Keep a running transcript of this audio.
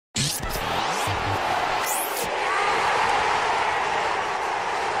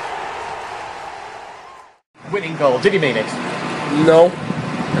goal. Did he mean it? No,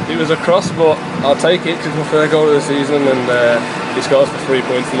 it was a cross, but I'll take it because it's my third goal of the season, and he scores for 3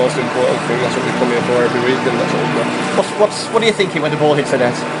 points, the most important thing. That's what we come here for every week, and that's what we've got. What are you thinking when the ball hits the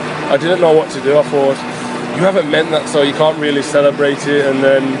net? I didn't know what to do. I thought, you haven't meant that, so you can't really celebrate it, and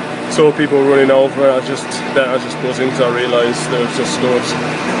then saw people running over, and I was just buzzing because I realised they were just scored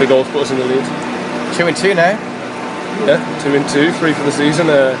the goals, put us in the lead. 2-2 now? Yeah, 2-2, 3 for the season.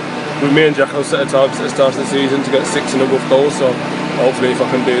 With me and Jack, I'll set a target at the start of the season to get 6 and above goals, so hopefully if I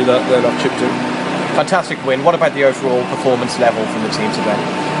can do that, then I've chipped in. Fantastic win. What about the overall performance level from the team today?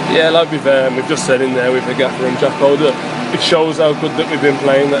 Yeah, like we've just said in there with the gaffer and Jacko, that it shows how good that we've been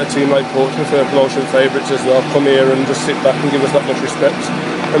playing, that a team like Portsmouth are promotion favourites as well come here and just sit back and give us that much respect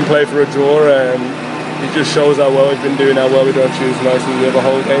and play for a draw. It just shows how well we've been doing, how well we do on Tuesday nights and the other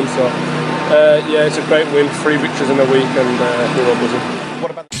whole game. So yeah, it's a great win, 3 victories in a week, and we're all buzzing. What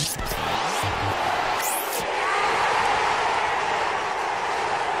about